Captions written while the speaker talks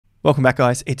Welcome back,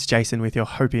 guys. It's Jason with your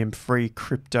Hopium free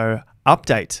crypto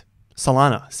update.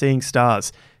 Solana, seeing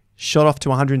stars, shot off to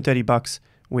 130 bucks.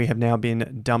 We have now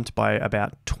been dumped by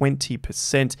about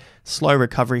 20%. Slow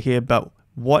recovery here, but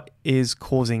what is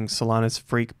causing Solana's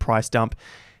freak price dump?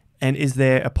 And is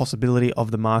there a possibility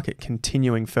of the market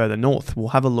continuing further north? We'll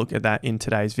have a look at that in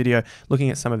today's video,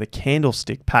 looking at some of the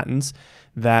candlestick patterns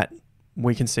that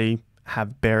we can see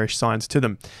have bearish signs to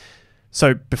them.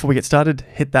 So before we get started,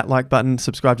 hit that like button,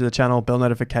 subscribe to the channel, bell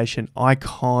notification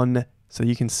icon so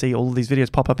you can see all of these videos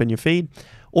pop up in your feed,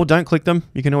 or don't click them.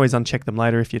 You can always uncheck them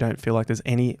later if you don't feel like there's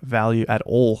any value at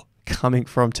all coming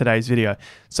from today's video.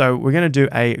 So we're going to do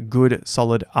a good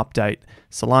solid update.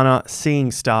 Solana,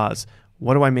 seeing stars.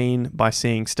 What do I mean by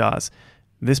seeing stars?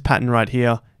 This pattern right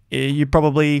here,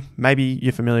 maybe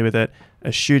you're familiar with it,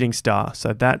 a shooting star.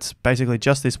 So that's basically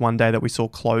just this one day that we saw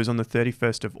close on the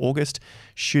 31st of August,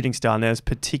 shooting star. And there's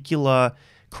particular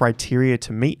criteria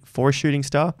to meet for a shooting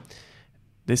star.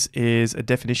 This is a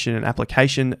definition and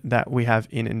application that we have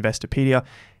in Investopedia.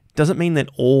 Doesn't mean that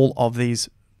all of these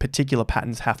particular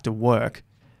patterns have to work,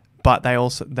 but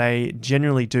they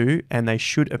generally do, and they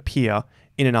should appear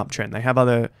in an uptrend. They have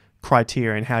other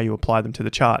criteria and how you apply them to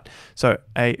the chart. So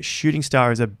a shooting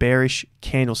star is a bearish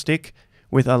candlestick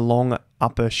with a long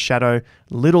upper shadow,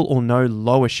 little or no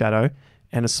lower shadow,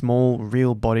 and a small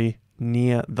real body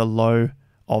near the low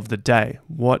of the day.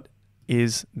 What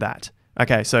is that?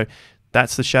 Okay, so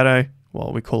that's the shadow.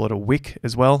 Well, we call it a wick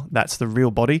as well. That's the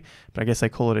real body, but I guess they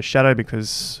call it a shadow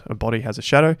because a body has a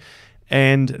shadow.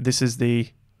 And this is the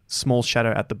small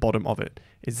shadow at the bottom of it.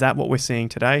 Is that what we're seeing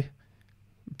today?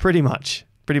 Pretty much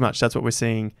that's what we're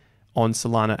seeing on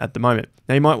Solana at the moment.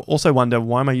 Now you might also wonder,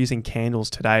 why am I using candles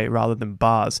today rather than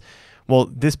bars? Well,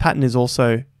 this pattern is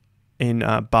also in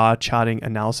bar charting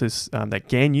analysis that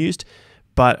Gann used,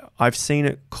 but I've seen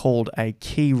it called a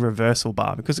key reversal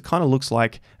bar because it kind of looks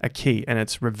like a key and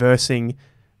it's reversing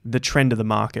the trend of the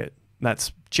market.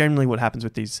 That's generally what happens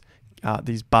with these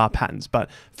bar patterns. But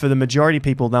for the majority of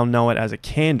people, they'll know it as a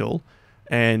candle,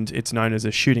 and it's known as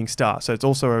a shooting star. So it's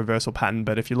also a reversal pattern,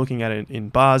 but if you're looking at it in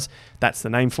bars, that's the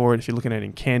name for it. If you're looking at it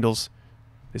in candles,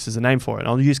 this is the name for it.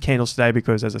 I'll use candles today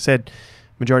because, as I said,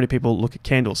 majority of people look at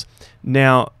candles.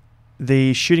 Now,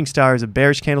 the shooting star is a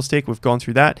bearish candlestick. We've gone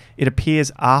through that. It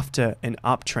appears after an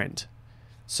uptrend.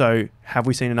 So have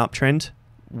we seen an uptrend?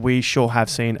 We sure have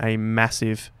seen a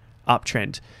massive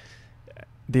uptrend.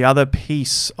 The other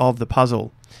piece of the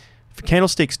puzzle, for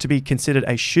candlesticks to be considered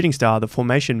a shooting star, the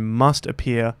formation must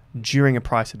appear during a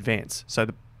price advance. So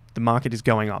the market is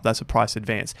going up. That's a price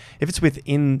advance. If it's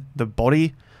within the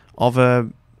body of a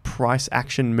price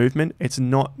action movement, it's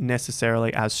not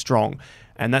necessarily as strong.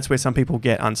 And that's where some people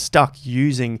get unstuck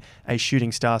using a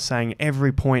shooting star, saying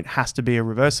every point has to be a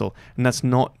reversal. And that's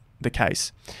not the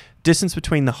case. Distance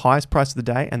between the highest price of the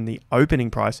day and the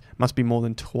opening price must be more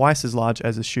than twice as large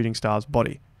as the shooting star's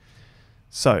body.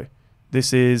 So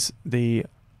this is the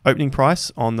opening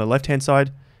price on the left-hand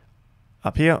side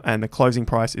up here, and the closing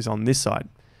price is on this side.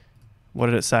 What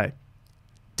did it say?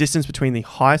 Distance between the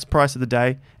highest price of the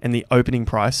day and the opening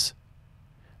price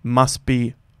must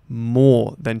be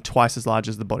more than twice as large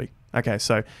as the body. Okay,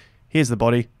 so here's the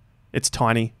body. It's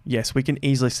tiny. Yes, we can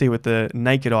easily see with the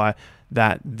naked eye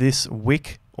that this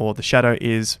wick or the shadow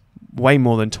is way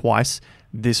more than twice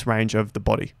this range of the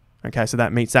body. Okay, so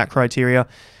that meets that criteria.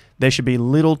 There should be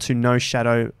little to no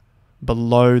shadow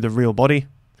below the real body.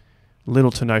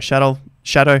 Little to no shadow.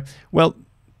 Well,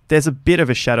 there's a bit of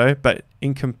a shadow, but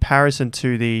in comparison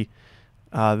to the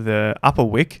upper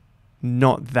wick,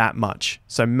 not that much.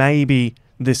 So maybe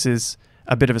this is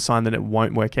a bit of a sign that it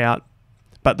won't work out.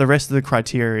 But the rest of the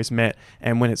criteria is met,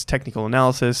 and when it's technical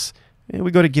analysis,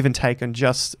 we've got to give and take on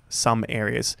just some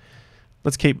areas.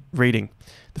 Let's keep reading.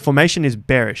 The formation is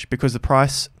bearish because the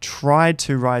price tried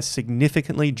to rise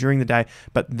significantly during the day,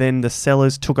 but then the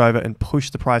sellers took over and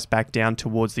pushed the price back down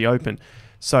towards the open.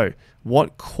 So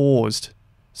what caused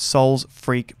Sol's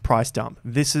freak price dump?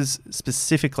 This is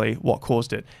specifically what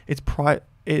caused it.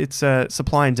 It's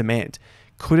supply and demand.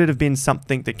 Could it have been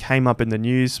something that came up in the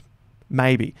news?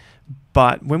 Maybe.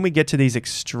 But when we get to these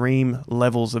extreme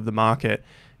levels of the market,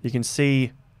 you can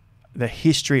see the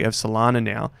history of Solana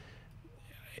now.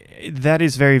 That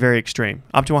is very, very extreme.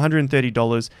 Up to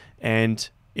 $130, and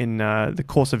in the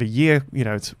course of a year,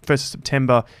 it's 1st of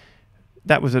September,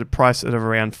 that was at a price of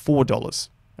around $4.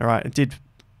 All right, it did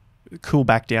cool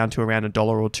back down to around $1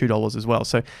 or $2 as well.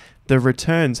 So the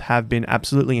returns have been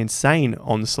absolutely insane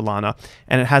on Solana,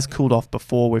 and it has cooled off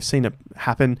before. We've seen it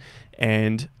happen,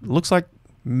 and looks like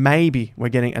maybe we're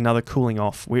getting another cooling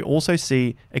off. We also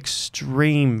see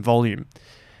extreme volume.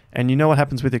 And you know what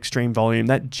happens with extreme volume?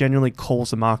 That generally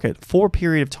calls the market for a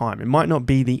period of time. It might not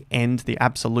be the end, the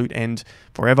absolute end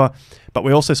forever, but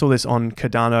we also saw this on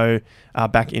Cardano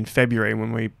back in February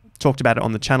when we talked about it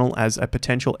on the channel as a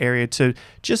potential area to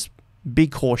just be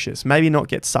cautious, maybe not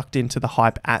get sucked into the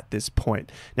hype at this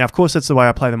point. Now, of course, that's the way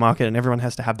I play the market, and everyone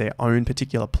has to have their own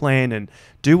particular plan and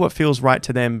do what feels right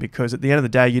to them, because at the end of the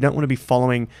day, you don't want to be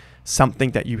following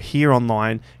something that you hear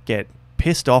online, get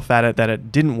pissed off at it that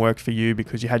it didn't work for you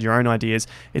because you had your own ideas.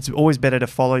 It's always better to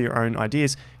follow your own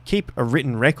ideas, keep a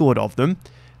written record of them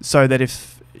so that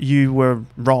if you were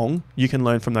wrong, you can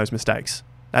learn from those mistakes.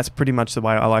 That's pretty much the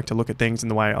way I like to look at things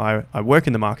and the way I work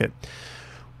in the market.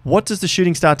 What does the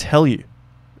shooting star tell you?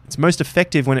 It's most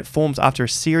effective when it forms after a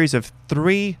series of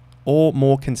 3 or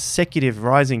more consecutive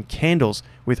rising candles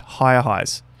with higher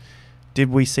highs. Did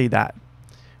we see that?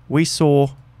 We saw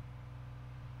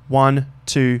 1,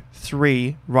 2,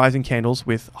 3 rising candles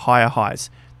with higher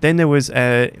highs. Then there was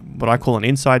what I call an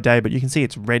inside day, but you can see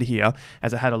it's red here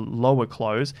as it had a lower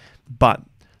close, but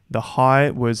the high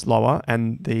was lower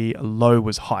and the low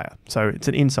was higher. So it's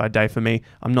an inside day for me.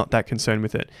 I'm not that concerned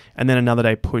with it. And then another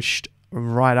day pushed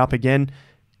right up again,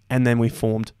 and then we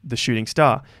formed the shooting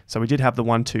star. So we did have the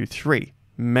 1, 2, 3,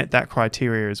 met that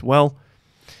criteria as well.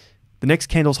 The next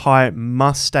candle's high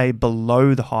must stay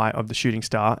below the high of the shooting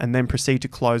star and then proceed to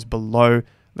close below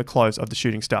the close of the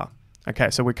shooting star. Okay,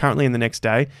 so we're currently in the next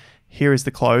day. Here is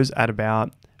the close at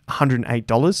about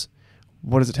 $108.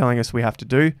 What is it telling us we have to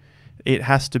do? It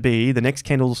has to be, the next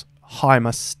candle's high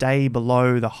must stay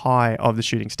below the high of the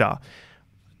shooting star.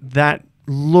 That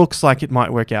looks like it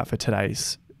might work out for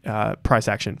today's price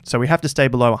action. So we have to stay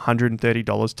below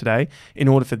 $130 today in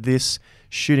order for this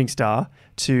shooting star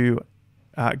to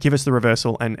give us the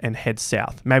reversal and head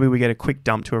south. Maybe we get a quick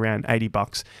dump to around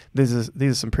 $80. These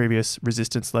are some previous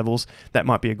resistance levels. That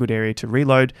might be a good area to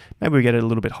reload. Maybe we get it a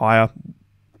little bit higher.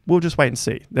 We'll just wait and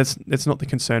see. That's not the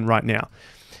concern right now.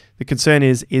 The concern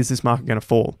is this market going to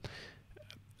fall?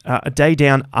 A day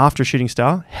down after a shooting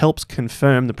star helps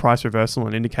confirm the price reversal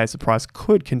and indicates the price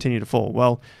could continue to fall.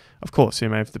 Well, of course,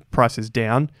 if the price is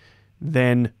down,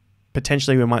 then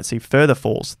potentially we might see further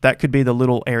falls. That could be the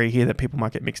little area here that people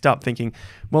might get mixed up, thinking,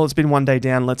 well, it's been one day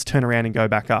down, let's turn around and go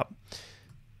back up.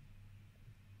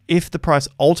 If the price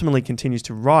ultimately continues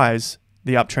to rise,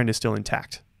 the uptrend is still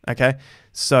intact, okay?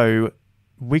 So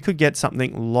we could get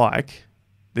something like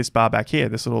this bar back here,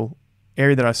 this little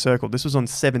area that I circled. This was on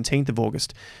 17th of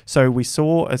August. So we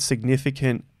saw a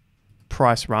significant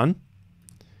price run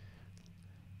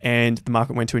and the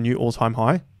market went to a new all-time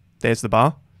high. There's the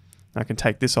bar. I can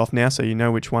take this off now so you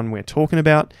know which one we're talking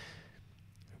about.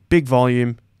 Big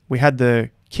volume. We had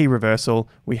the key reversal.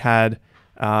 We had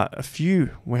a few.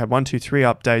 We had 1, 2, 3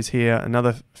 up days here.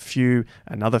 Another few.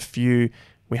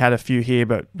 We had a few here,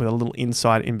 but with a little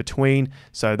inside in between.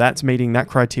 So that's meeting that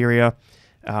criteria.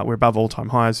 We're above all-time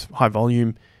highs, high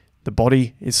volume. The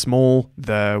body is small.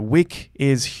 The wick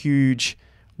is huge.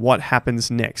 What happens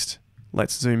next?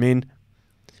 Let's zoom in.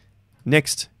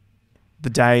 Next, the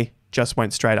day just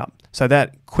went straight up. So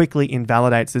that quickly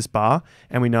invalidates this bar,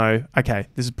 and we know, okay,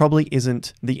 this probably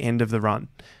isn't the end of the run.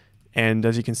 And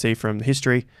as you can see from the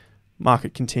history,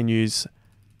 market continues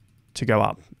to go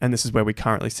up, and this is where we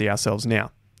currently see ourselves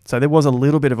now. So there was a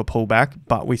little bit of a pullback,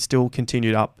 but we still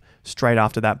continued up straight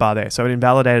after that bar there. So it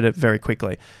invalidated it very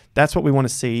quickly. That's what we want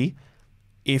to see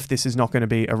if this is not going to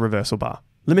be a reversal bar.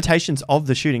 Limitations of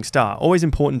the shooting star. Always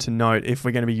important to note if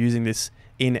we're going to be using this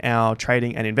in our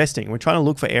trading and investing. We're trying to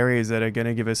look for areas that are going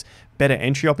to give us better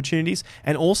entry opportunities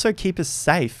and also keep us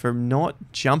safe from not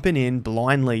jumping in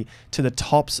blindly to the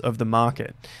tops of the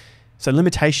market. So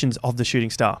limitations of the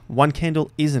shooting star. One candle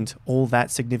isn't all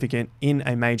that significant in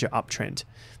a major uptrend.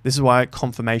 This is why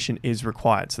confirmation is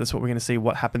required. So that's what we're going to see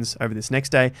what happens over this next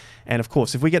day. And of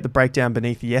course, if we get the breakdown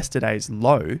beneath yesterday's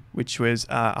low, which was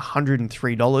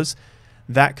 $103,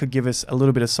 that could give us a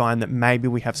little bit of sign that maybe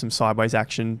we have some sideways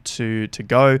action to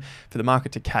go for the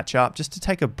market to catch up, just to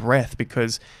take a breath,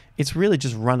 because it's really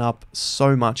just run up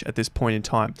so much at this point in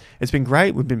time. It's been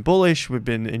great. We've been bullish. We've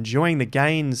been enjoying the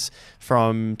gains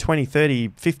from 20, 30,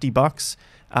 $50,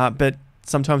 but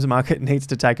sometimes the market needs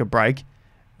to take a break,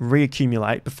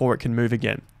 reaccumulate before it can move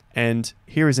again. And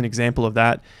here is an example of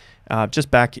that.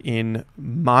 Just back in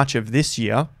March of this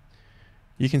year,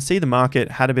 you can see the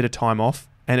market had a bit of time off,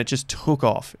 and it just took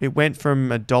off. It went from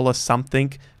 $1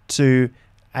 something to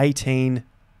 $18.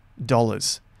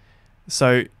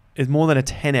 So it's more than a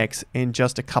 10x in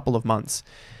just a couple of months.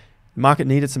 The market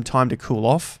needed some time to cool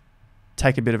off,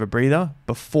 take a bit of a breather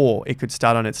before it could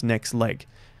start on its next leg.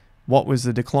 What was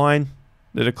the decline?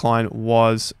 The decline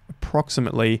was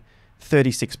approximately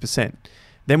 36%.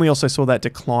 Then we also saw that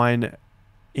decline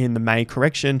in the May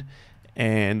correction,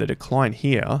 and the decline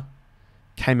here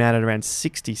came out at around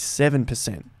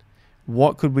 67%.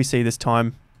 What could we see this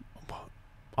time?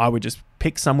 I would just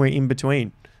pick somewhere in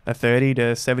between, a 30 to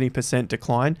 70%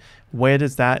 decline. Where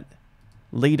does that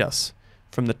lead us?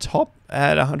 From the top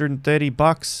at 130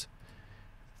 bucks,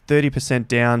 30%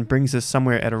 down brings us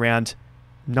somewhere at around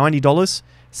 $90,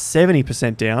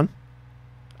 70% down.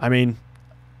 I mean,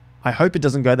 I hope it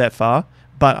doesn't go that far,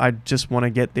 but I just want to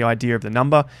get the idea of the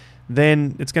number.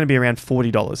 Then it's going to be around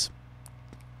 $40.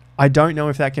 I don't know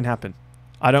if that can happen.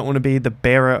 I don't want to be the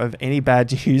bearer of any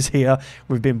bad news here.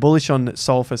 We've been bullish on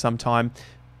Sol for some time.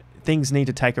 Things need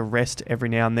to take a rest every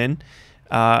now and then.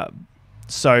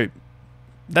 So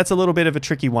that's a little bit of a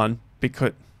tricky one,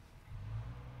 because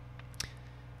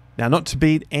now, not to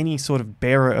be any sort of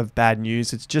bearer of bad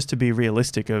news, it's just to be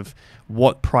realistic of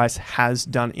what price has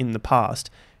done in the past.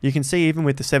 You can see even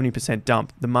with the 70%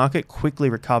 dump, the market quickly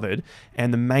recovered,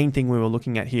 and the main thing we were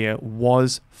looking at here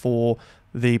was for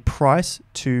the price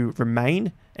to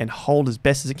remain and hold as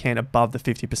best as it can above the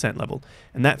 50% level.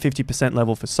 And that 50%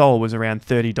 level for Sol was around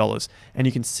 $30. And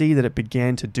you can see that it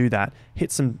began to do that,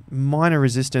 hit some minor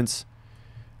resistance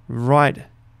right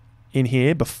in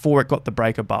here before it got the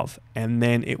break above, and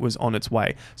then it was on its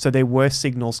way. So there were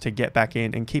signals to get back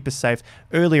in and keep us safe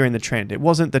earlier in the trend. It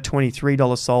wasn't the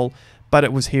 $23 Sol, but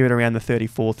it was here at around the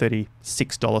 $34,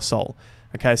 $36 Sol.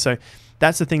 Okay, so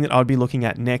that's the thing that I'd be looking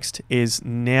at next, is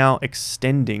now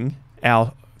extending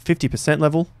our 50%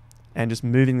 level and just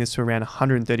moving this to around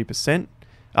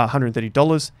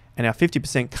 $130, and our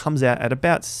 50% comes out at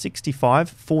about 65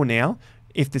 for now,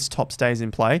 if this top stays in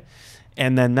play.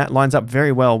 And then that lines up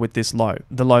very well with this low,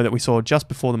 the low that we saw just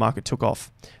before the market took off.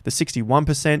 The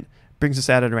 61% brings us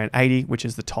out at around 80, which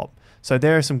is the top. So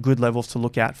there are some good levels to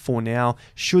look at for now,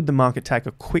 should the market take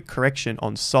a quick correction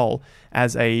on Sol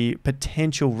as a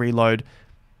potential reload.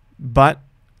 But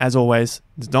as always,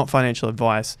 it's not financial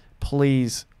advice.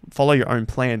 Please follow your own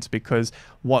plans, because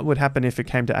what would happen if it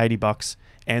came to 80 bucks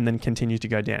and then continues to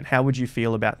go down? How would you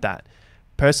feel about that?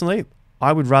 Personally,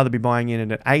 I would rather be buying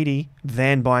in at 80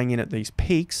 than buying in at these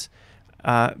peaks.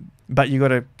 But you got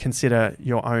to consider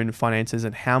your own finances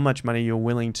and how much money you're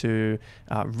willing to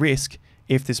risk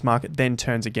if this market then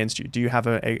turns against you. Do you have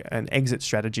an exit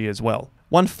strategy as well?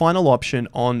 One final option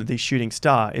on the shooting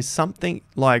star is something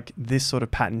like this sort of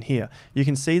pattern here. You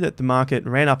can see that the market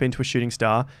ran up into a shooting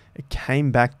star, it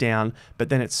came back down, but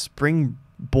then it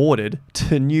springboarded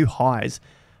to new highs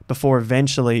before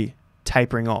eventually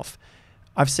tapering off.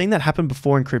 I've seen that happen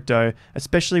before in crypto,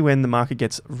 especially when the market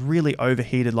gets really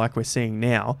overheated like we're seeing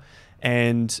now,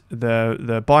 and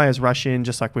the buyers rush in,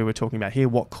 just like we were talking about here,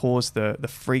 what caused the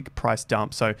freak price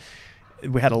dump. So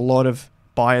we had a lot of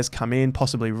buyers come in,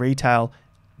 possibly retail,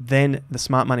 then the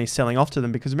smart money is selling off to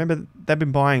them, because remember, they've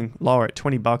been buying lower at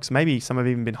 20 bucks, maybe some have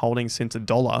even been holding since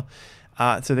 $1.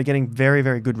 So they're getting very,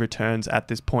 very good returns at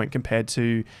this point compared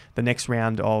to the next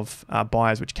round of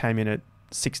buyers, which came in at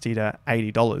 $60 to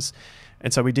 $80.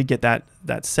 And so we did get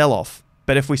that sell-off.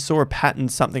 But if we saw a pattern,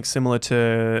 something similar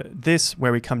to this,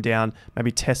 where we come down,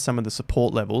 maybe test some of the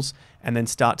support levels, and then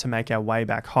start to make our way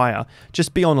back higher,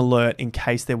 just be on alert in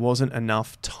case there wasn't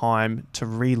enough time to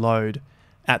reload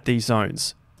at these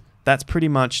zones. That's pretty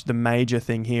much the major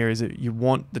thing here, is that you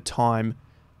want the time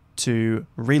to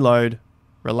reload,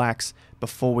 relax,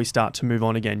 before we start to move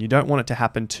on again. You don't want it to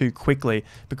happen too quickly,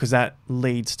 because that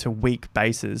leads to weak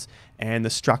bases and the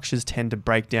structures tend to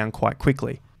break down quite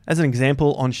quickly. As an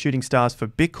example on shooting stars for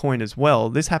Bitcoin as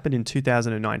well, this happened in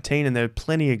 2019, and there are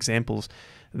plenty of examples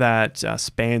that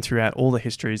span throughout all the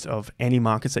histories of any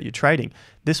markets that you're trading.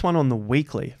 This one on the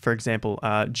weekly, for example,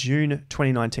 June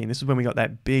 2019, this is when we got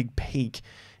that big peak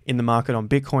in the market on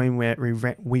Bitcoin, where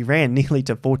we ran nearly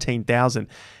to 14,000.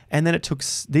 And then it took,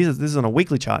 this is on a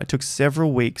weekly chart, it took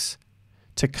several weeks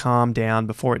to calm down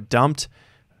before it dumped,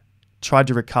 tried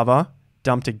to recover,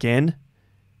 dumped again,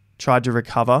 tried to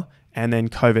recover, and then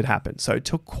COVID happened. So it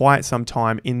took quite some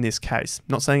time in this case.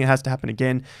 Not saying it has to happen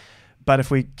again, but if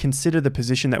we consider the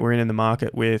position that we're in the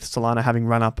market, with Solana having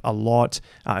run up a lot,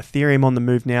 Ethereum on the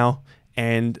move now,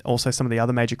 and also some of the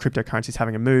other major cryptocurrencies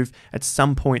having a move, at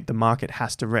some point the market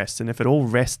has to rest. And if it all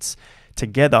rests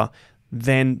together,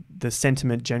 then the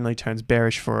sentiment generally turns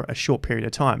bearish for a short period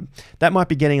of time. That might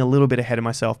be getting a little bit ahead of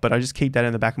myself, but I just keep that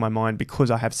in the back of my mind,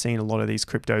 because I have seen a lot of these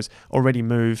cryptos already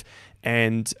move,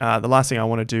 and the last thing I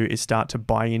want to do is start to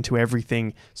buy into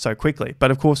everything so quickly.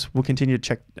 But of course, we'll continue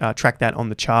to track that on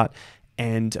the chart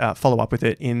and follow up with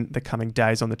it in the coming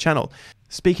days on the channel.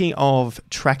 Speaking of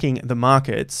tracking the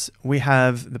markets, we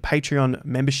have the Patreon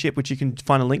membership, which you can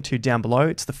find a link to down below.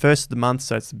 It's the first of the month,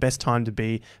 so it's the best time to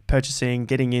be purchasing,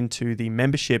 getting into the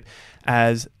membership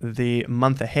as the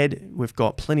month ahead. We've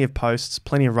got plenty of posts,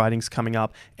 plenty of writings coming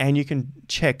up, and you can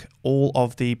check all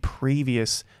of the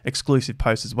previous exclusive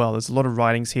posts as well. There's a lot of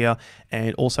writings here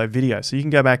and also video. So you can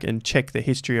go back and check the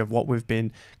history of what we've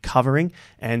been covering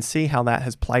and see how that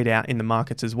has played out in the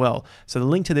markets as well. So the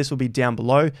link to this will be down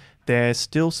below. There's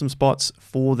still some spots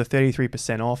for the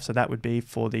 33% off, so that would be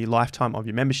for the lifetime of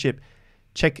your membership.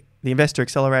 Check the Investor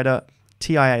Accelerator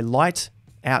TIA Lite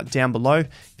out down below.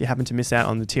 If you happen to miss out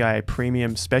on the TIA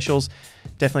Premium specials,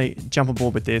 definitely jump on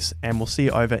board with this, and we'll see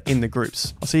you over in the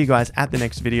groups. I'll see you guys at the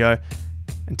next video.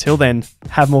 Until then,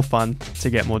 have more fun to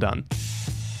get more done.